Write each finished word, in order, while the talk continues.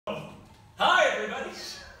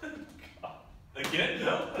kid.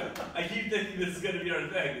 No. I keep thinking this is going to be our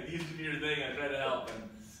thing. It used to be your thing. I try to help, and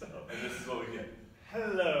this is what we get.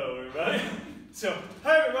 Hello, everybody. So,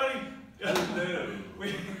 hi, everybody. Hello.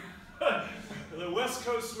 The West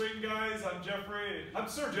Coast Swing guys. I'm Jeffrey. I'm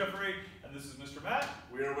Sir Jeffrey, and this is Mr. Matt.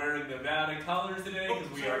 We are wearing Nevada colors today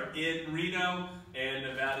because we are in Reno, and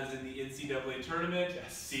Nevada's in the NCAA tournament,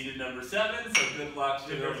 seeded number 7. So good luck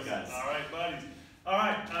to those guys. All right, buddies. All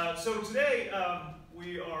right. So today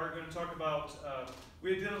we are going to talk about.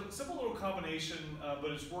 We did a simple little combination,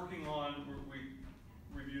 but it's working on. We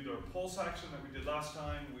reviewed our pulse action that we did last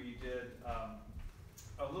time. We did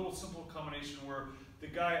a little simple combination where the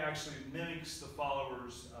guy actually mimics the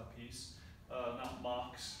follower's piece, not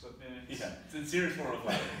mocks, but mimics. Yeah, it's in serious form of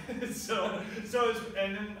fighting. And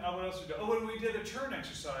then what else we did? Oh, and we did a turn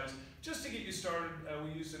exercise just to get you started. We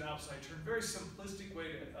used an outside turn, very simplistic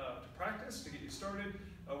way to practice to get you started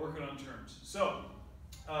working on turns. So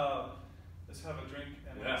let's have a drink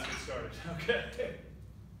and let's get started. Okay.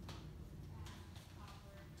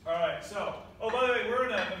 All right. So, by the way, we're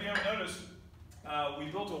in if you haven't noticed, we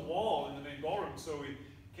built a wall in the main ballroom, so we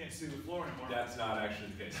can't see the floor anymore. That's not actually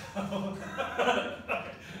the case. Okay.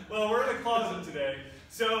 Well, we're in a closet today,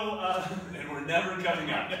 so and we're never coming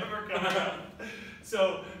out. Never coming out.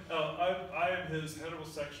 So I am his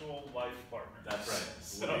heterosexual life partner. That's right.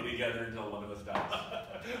 We'll be together until one of us dies.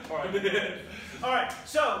 All right. All right.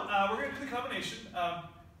 So we're going to do the combination,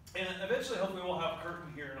 and eventually, hopefully, we'll have a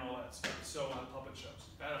curtain here and all that stuff. So puppet shows.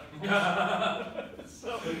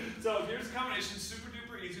 So here's the combination. Super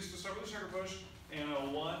duper easy. So start with a sugar push and a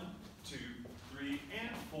 1, 2, 3,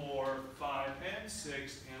 and 4, 5, and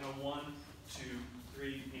 6, and a 1, 2,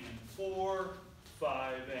 3, and 4,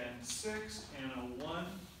 5, and 6, and a 1,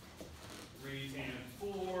 3, and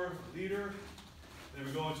 4 leader. Then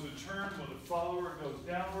we go into a turn where the follower goes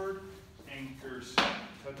downward, anchors.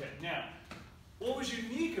 Okay, now, what was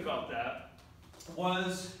unique about that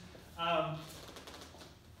was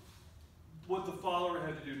what the follower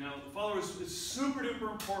had to do. Now, the follower is super duper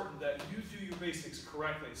important that you do your basics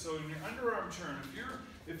correctly. So in your underarm turn,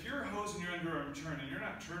 if you're hosing your underarm turn and you're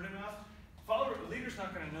not turned enough, the leader's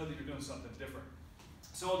not going to know that you're doing something different.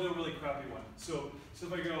 So I'll do a really crappy one. So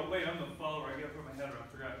if I go, wait, I'm the follower, I got to put my head around. I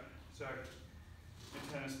forgot. Sorry. My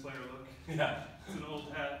tennis player look. Yeah. It's an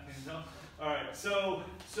old hat, you know. All right. So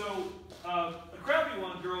a crappy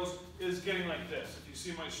one, girls, is getting like this. If you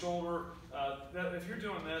see my shoulder, if you're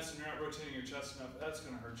doing this and you're not rotating your chest enough, that's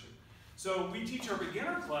going to hurt you. So we teach our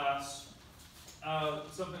beginner class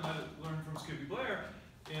something that I learned from Skippy Blair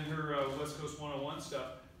in her West Coast 101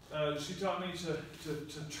 stuff. She taught me to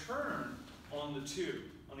turn on the 2,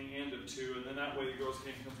 on the end of 2, and then that way the girl's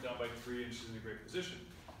hand comes down by 3 and she's in a great position.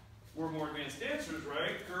 We're more advanced dancers,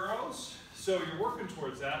 right, girls? So you're working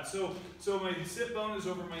towards that. So my sit bone is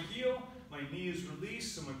over my heel, my knee is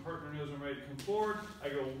released, so my partner knows I'm ready to come forward. I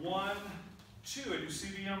go 1, 2. I do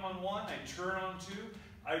CBM on 1, I turn on 2.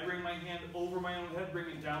 I bring my hand over my own head, bring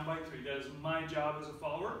it down by 3. That is my job as a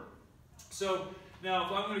follower. So now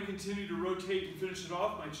if I'm going to continue to rotate and finish it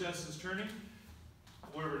off, my chest is turning.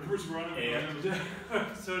 Whatever numbers we're on.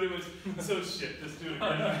 So anyways, shit, just do it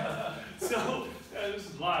again. So this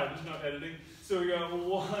is live, there's no editing. So we go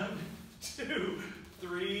 1, 2,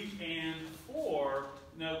 3, and 4.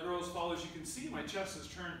 Now, girls, followers, you can see my chest is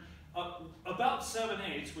turned up about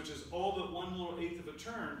 7/8, which is all but 1 little eighth of a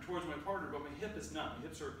turn towards my partner, but my hip is not. My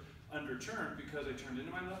hips are under turned because I turned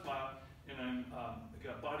into my left lat and I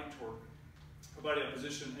got body torque, body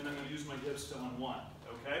opposition, and I'm going to use my hips to unwind.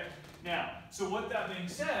 Okay. Now, so what that being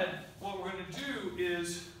said, what we're going to do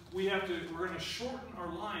is we're going to shorten our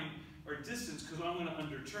line, our distance, because I'm going to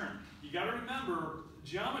underturn. You got to remember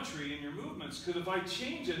geometry in your movements, because if I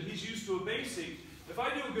change it, he's used to a basic. If I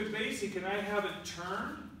do a good basic and I haven't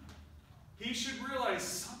turned, he should realize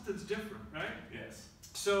something's different, right? Yes.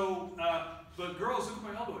 So, but girls, look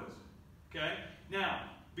where my elbow is. Okay. Now,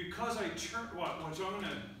 because I turn, so I'm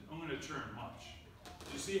going to turn. Watch.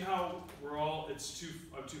 You see how I'm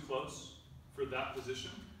too close for that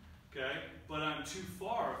position, okay? But I'm too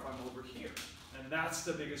far if I'm over here. And that's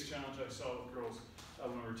the biggest challenge I saw with girls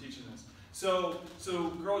when we were teaching this. So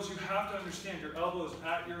girls, you have to understand your elbow is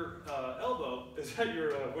at your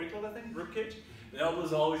what do you call that thing? Rib cage? The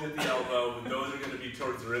elbow's always at the elbow, but those are going to be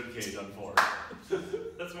towards the rib cage on 4.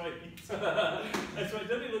 That's why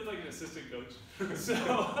doesn't he look like an assistant coach?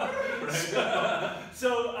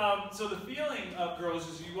 So the feeling of girls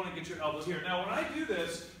is you want to get your elbows here. Now when I do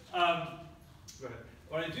this, go ahead.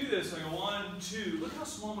 When I do this, I go 1, 2. Look how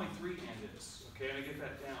small my 3 hand is. Okay, and I get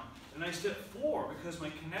that down. And I step 4 because my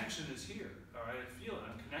connection is here. All right, I feel it.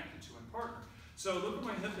 I'm connected to my partner. So look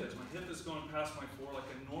where my hip is. My hip is going past my 4 like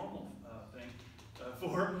a normal thing.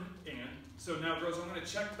 4, and. So now, girls, I'm going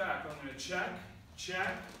to check back. I'm going to check,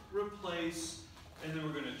 check, replace, and then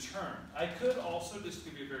we're going to turn. I could also just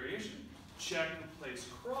give you a variation. Check, replace,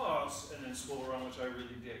 cross, and then swirl around, which I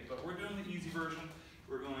really dig. But we're doing the easy version.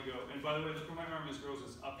 We're going to go, and by the way, look where my arm is, girls.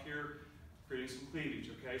 It's up here, creating some cleavage,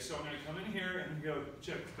 okay? So I'm going to come in here and go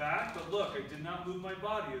check back, but look, I did not move my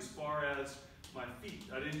body as far as my feet.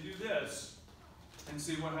 I didn't do this, and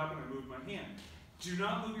see what happened, I moved my hand. Do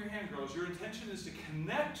not move your hand, girls. Your intention is to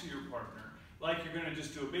connect to your partner like you're going to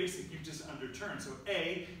just do a basic, you just underturn. So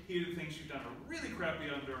A, he either thinks you've done a really crappy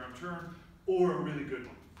underarm turn or a really good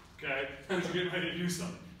one, okay? Because you're getting ready to do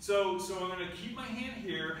something. So I'm going to keep my hand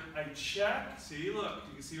here. I check. See, look,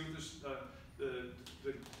 you can see with this,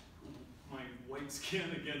 my white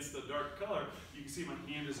skin against the dark color, you can see my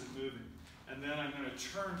hand isn't moving. And then I'm going to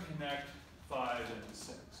turn, connect, 5 and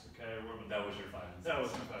 6. Okay, that was your 5 and 6. That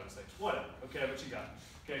was my 5 and 6. Whatever. Okay, but you got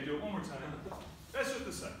it. Okay, do it one more time. That's just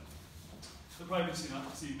the second. You'll probably see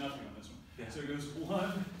nothing on this one. Yeah. So it goes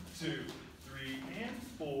 1, 2, 3, and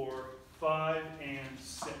 4, 5, and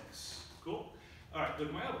 6. Cool. All right, look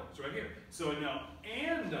at my elbow. It's right here. So now,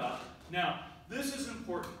 and up. Now, this is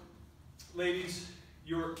important. Ladies,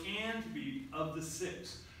 your and beat of the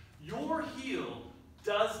 6. Your heel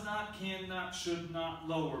does not, cannot, should not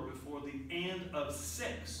lower before the and of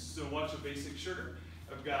 6. So watch a basic sugar.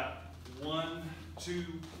 I've got 1, 2,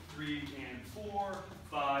 3, and 4,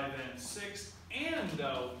 5, and 6, and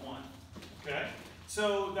 1. Okay?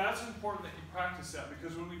 So that's important that you practice that,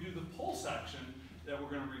 because when we do the pulse action that we're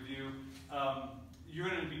going to review, you're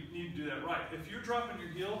going to need to do that right. If you're dropping your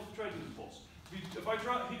heel, try to do the pulse. If I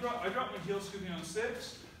drop my heel, excuse me, on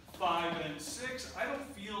 6, 5, and 6, I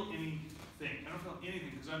don't feel anything. I don't feel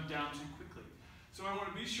anything because I'm down too quickly. So I want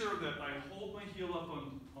to be sure that I hold my heel up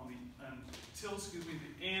until, excuse me,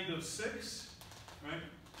 the and of 6, right?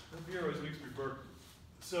 That beer always makes me burp.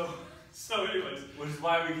 So anyways. Which is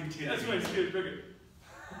why we continue. That's why it's getting bigger.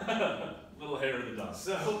 Little hair in the dust.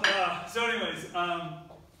 So anyways,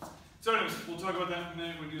 we'll talk about that in a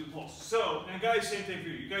minute when we do the pulse. So, and guys, same thing for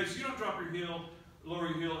you. You guys, you don't drop your heel, lower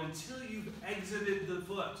your heel until you've exited the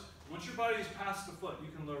foot. Once your body is past the foot, you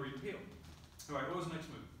can lower your heel. All right, what was the next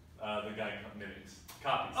move? The guy mimics.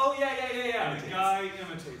 Copies. Oh, yeah. Imitates. The guy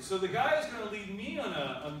imitates. So the guy is going to lead me on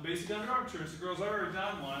a basic underarm turn. So girls, I already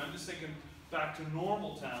done one. I'm just thinking back to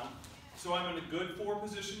normal town. So I'm in a good 4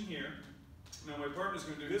 position here. Now my partner's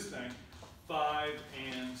going to do his thing. 5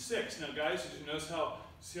 and 6. Now guys, did you notice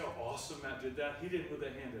see how awesome Matt did that? He didn't move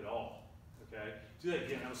that hand at all. Okay? Do that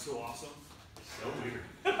again. That was so awesome. So weird.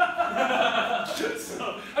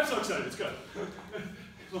 So, I'm so excited. It's good.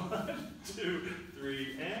 1, 2,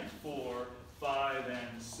 3, and 4, 5,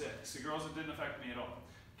 and 6. See, girls, it didn't affect me at all.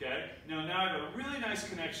 Okay? Now I have a really nice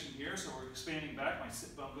connection here, so we're expanding back. My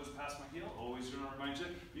sit bone goes past my heel. Always going to remind you.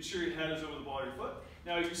 Be sure your head is over the ball of your foot.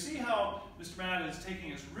 Now, you see how Mr. Matt is taking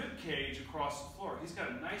his rib cage across the floor. He's got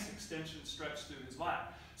a nice extension stretch through his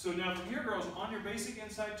lat. So now from here, girls, on your basic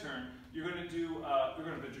inside turn, you're going to do, you're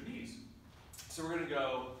going to bend your knees. So we're going to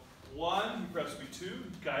go 1, he preps me 2.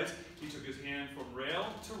 Guys, he took his hand from rail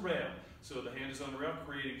to rail. So the hand is on the rail,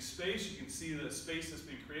 creating space. You can see the space that's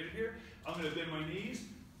being created here. I'm going to bend my knees.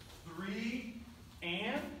 3,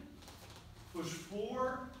 and push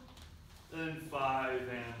 4, then 5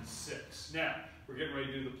 and 6. Now, we're getting ready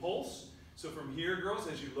to do the pulse. So from here, girls,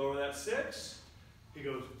 as you lower that 6, he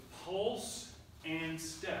goes pulse and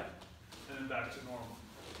step, and then back to normal.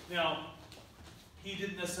 Now, he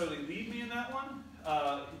didn't necessarily lead me in that one.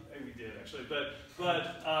 We did, actually, but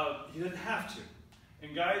he didn't have to.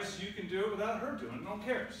 And guys, you can do it without her doing it. No one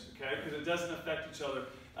cares, okay? Because it doesn't affect each other.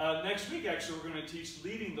 Next week, actually, we're going to teach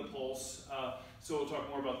leading the pulse, so we'll talk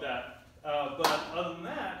more about that. But other than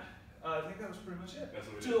that, I think that was pretty much it.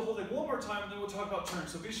 Do the whole thing one more time, and then we'll talk about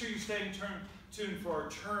turns. So be sure you stay tuned for our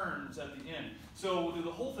turns at the end. So we'll do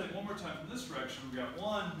the whole thing one more time from this direction. We got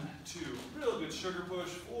 1, 2, real good sugar push,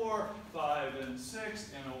 4, 5, and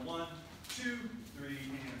 6, and a 1, 2, 3,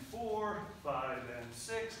 and 4, 5, and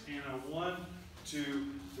 6, and a 1, 2,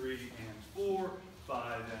 3, and 4,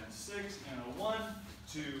 5, and 6, and a 1,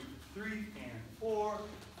 2, 3, and 4,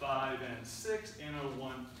 5, and 6, and a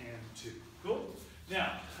 1 and 2. Cool?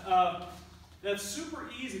 Now, that's super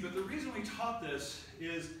easy, but the reason we taught this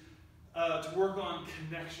is to work on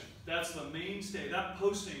connection. That's the mainstay. That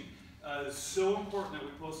posting is so important that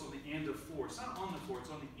we post on the and of 4. It's not on the 4, it's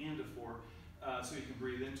on the and of 4, so you can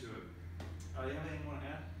breathe into it. You have anything you want to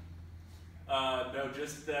add? No,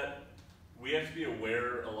 just that we have to be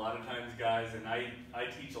aware a lot of times, guys, and I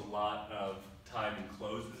teach a lot of time in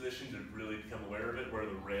closed position to really become aware of it, where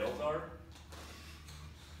the rails are.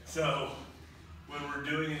 So when we're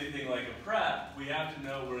doing anything like a prep, we have to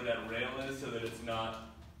know where that rail is so that it's not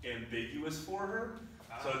ambiguous for her.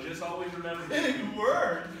 So just always remember Big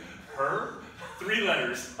word. Her, 3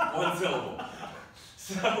 letters, 1 syllable.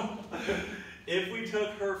 So if we took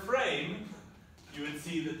her frame, you would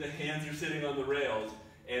see that the hands are sitting on the rails,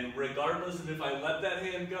 and regardless of if I let that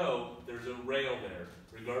hand go, there's a rail there.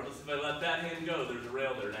 Regardless if I let that hand go, there's a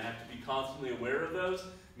rail there, and I have to be constantly aware of those.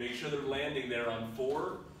 Make sure they're landing there on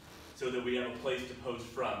 4 so that we have a place to post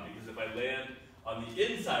from, because if I land on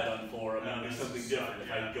the inside on 4, I'm going to do something different.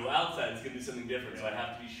 If I go outside, it's going to do something different. So I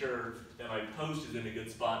have to be sure that my post is in a good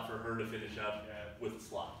spot for her to finish up with the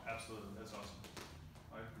slot. Absolutely, that's awesome.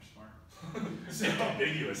 Oh, you're smart. So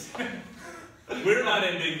ambiguous. We're not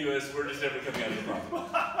ambiguous. We're just never coming out of the problem.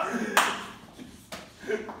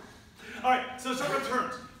 All right, so let's talk about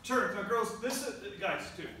turns. Turns. Now, girls,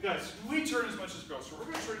 guys, we turn as much as girls. So we're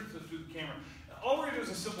going to turn through the camera. All we're going to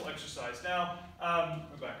do is a simple exercise. Now, let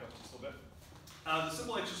me back up just a little bit. The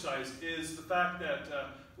simple exercise is the fact that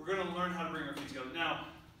we're going to learn how to bring our feet together. Now,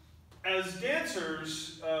 as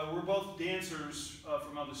dancers, we're both dancers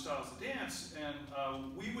from other styles of dance, and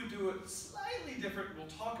we would do it slightly different. We'll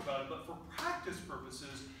talk about it, but for practice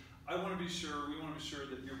purposes, we want to be sure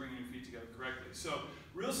that you're bringing your feet together correctly. So,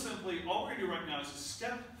 real simply, all we're going to do right now is a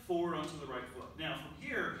step forward onto the right foot. Now, from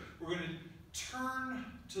here, we're going to turn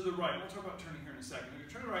to the right. We'll talk about turning here in a second. We're going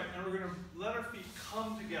to turn to the right, and we're going to let our feet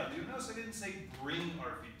come together. You'll notice I didn't say bring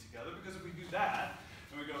our feet together, because if we do that,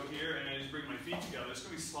 and we go here, and I just bring my feet together, it's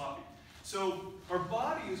going to be sloppy. So our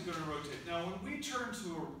body is going to rotate. Now, when we turn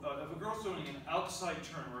to, if a girl's doing an outside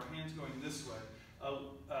turn, where her hand's going this way,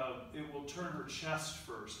 it will turn her chest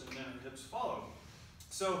first, and then her hips follow.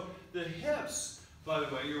 So the hips, by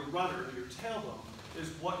the way, your rudder, your tailbone, is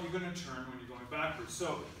what you're going to turn when you're going backwards.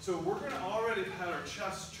 So we're going to already have had our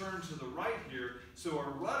chest turn to the right here. So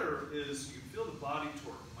our rudder is, you can feel the body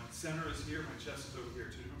torque. My center is here, my chest is over here,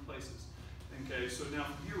 2 different places. Okay, so now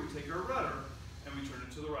from here we take our rudder and we turn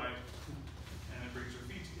it to the right, and it brings our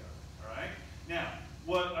feet together. All right? Now,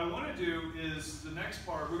 what I want to do is the next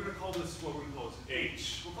part, we're going to call this, what we're going to call this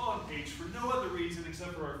H. We'll call it H for no other reason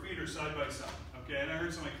except for our feet are side by side. Okay, and I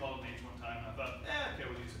heard somebody call it an H one time, and I thought, okay,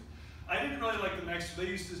 we'll use it. I didn't really like the next,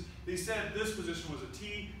 they said this position was a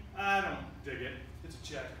T. I don't dig it. It's a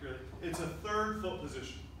check, really. It's a 3rd foot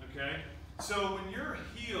position, okay? So when your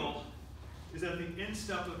heel is at the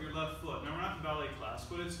instep of your left foot, now we're not in ballet class,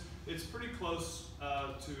 but it's pretty close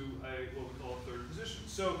to what we call a 3rd position.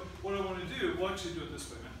 So what I want to do, we'll actually do it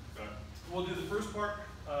this way, man. Okay. We'll do the first part,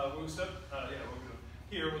 we'll step, we'll go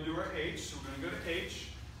here, we'll do our H, so we're going to go to H,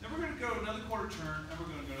 then we're going to go another quarter turn, and we're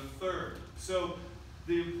going to go to 3rd. So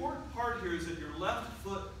the important part here is that your left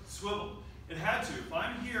foot swiveled. It had to. If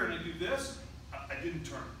I'm here and I do this, I didn't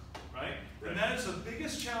turn, right? And that is the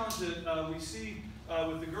biggest challenge that we see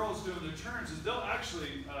with the girls doing their turns, is they'll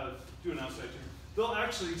actually do an outside turn. They'll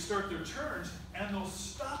actually start their turns, and they'll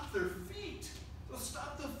stop their feet. They'll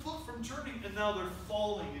stop the foot from turning, and now they're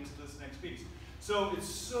falling into this next piece. So it's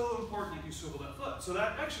so important that you swivel that foot. So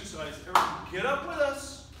that exercise, everyone get up with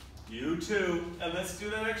us. You too. And let's do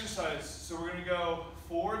that exercise. So we're going to go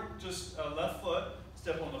forward, just left foot,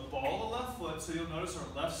 step on the ball of the left foot. So you'll notice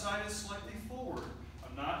our left side is slightly forward.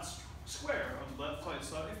 I'm not square. On the left side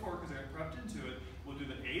slightly forward because I got crept into it. We'll do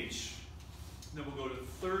the H, then we'll go to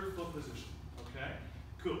 3rd foot position. Okay?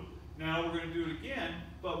 Cool. Now we're going to do it again,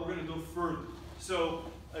 but we're going to go further. So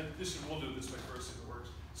we'll do it this way first if it works.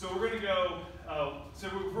 So we're going to go, so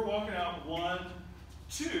we're walking out 1,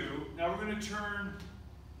 2. Now we're going to turn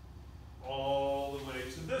all the way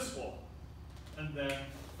to this wall, and then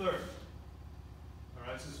 3rd. All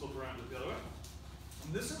right, so just flip around it the other way.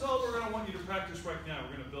 And this is all we're going to want you to practice right now.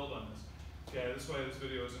 We're going to build on this. Okay, this way this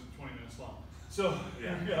video isn't 20 minutes long. So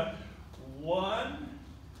we got 1,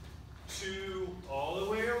 2, all the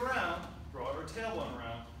way around, brought our tailbone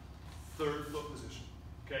around, 3rd foot position.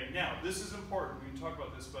 Okay, now this is important. We can talk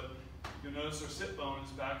about this, but you'll notice our sit bone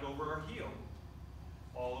is back over our heel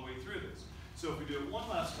all the way through this. So if we do it one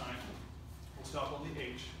last time, we'll stop on the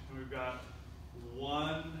H, and we've got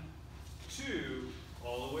 1, 2,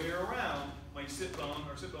 all the way around. My sit bone,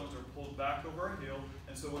 our sit bones are pulled back over our heel,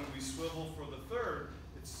 and so when we swivel for the 3rd,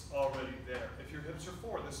 it's already there. If your hips are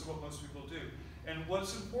forward, this is what most people do. And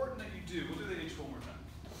what's important that you do, we'll do the H one more time.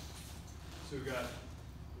 So we've got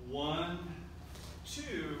 1,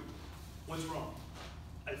 2, what's wrong?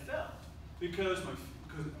 I fell because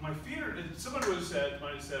my feet are, and someone might have said,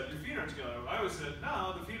 your feet aren't together. I would have said,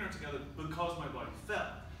 no, the feet aren't together because my body fell.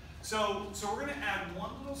 So we're going to add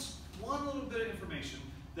one little bit of information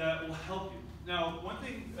that will help you. Now, one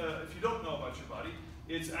thing, if you don't know about your body,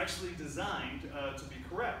 it's actually designed to be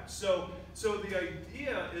correct. So the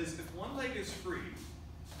idea is if one leg is free,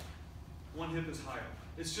 one hip is higher.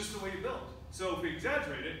 It's just the way you build. So if we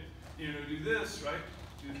exaggerate it, do this, right?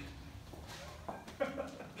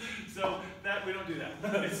 So that we don't do that.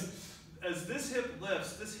 As this hip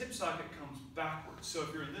lifts, this hip socket comes backwards. So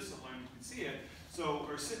if you're in this alignment, you can see it. So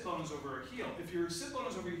our sit bone is over our heel. If your sit bone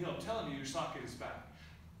is over your heel, I'm telling you, your socket is back.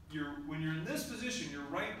 When you're in this position, your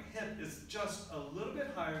right hip is just a little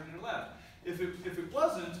bit higher than your left. If it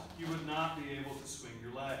wasn't, you would not be able to swing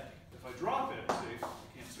your leg. If I drop it, see, I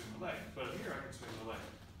can't swing the leg. But here, I can swing the leg.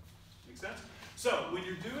 Make sense? So when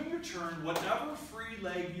you're doing your turn, whatever free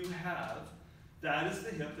leg you have, that is the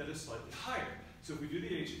hip that is slightly higher. So if we do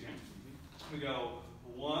the H again, we go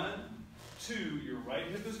 1, 2, your right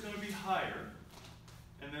hip is going to be higher.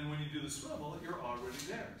 And then when you do the swivel, you're already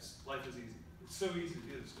there. Life is easy. It's so easy to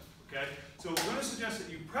do this stuff, okay? So we're going to suggest that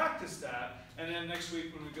you practice that, and then next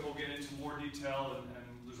week when we'll get into more detail, and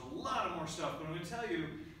there's a lot of more stuff. But I'm going to tell you,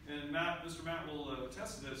 and Mr. Matt will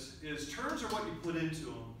attest to this, is turns are what you put into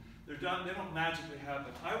them. They're done. They don't magically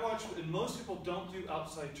happen. I watch, and most people don't do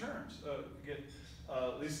outside turns.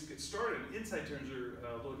 At least get started. Inside turns are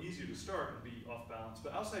a little easier to start and be off balance,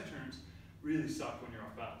 but outside turns really suck when you're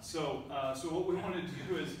off balance. So what we want to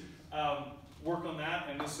do is work on that,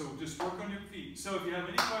 and so just work on your feet. So if you have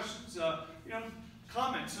any questions,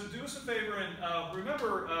 comment. So do us a favor, and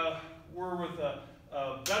remember, we're with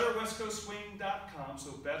betterwestcoastswing.com.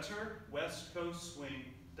 So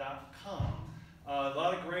betterwestcoastswing.com. A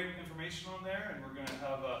lot of great information on there, and we're going to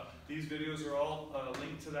have these videos are all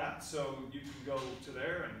linked to that, so you can go to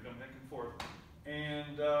there and go back and forth.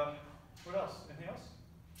 And what else? Anything else?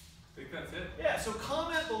 I think that's it. Yeah, so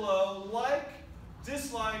comment below, like,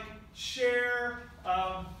 dislike, share,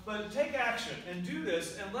 but take action and do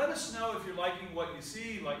this, and let us know if you're liking what you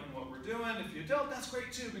see, liking what we're doing. If you don't, that's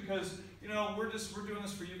great too, because we're doing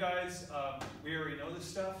this for you guys. We already know this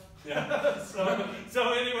stuff. Yeah. so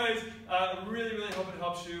anyways, really hope it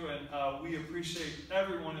helps you, and we appreciate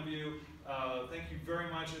every one of you. Thank you very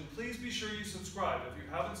much, and please be sure you subscribe. If you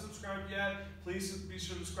haven't subscribed yet, please be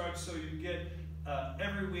sure to subscribe so you get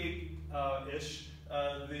every week ish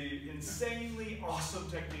the insanely awesome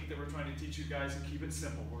technique that we're trying to teach you guys, and keep it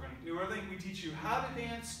simple. We're going to do everything. We teach you how to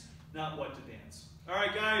dance, not what to dance. All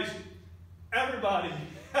right, guys, everybody,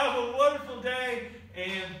 have a wonderful day,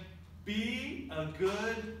 and be a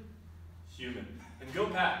good human. And go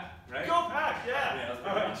Pack, right? Go Pack, yeah. Yeah,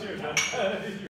 all right, cheers.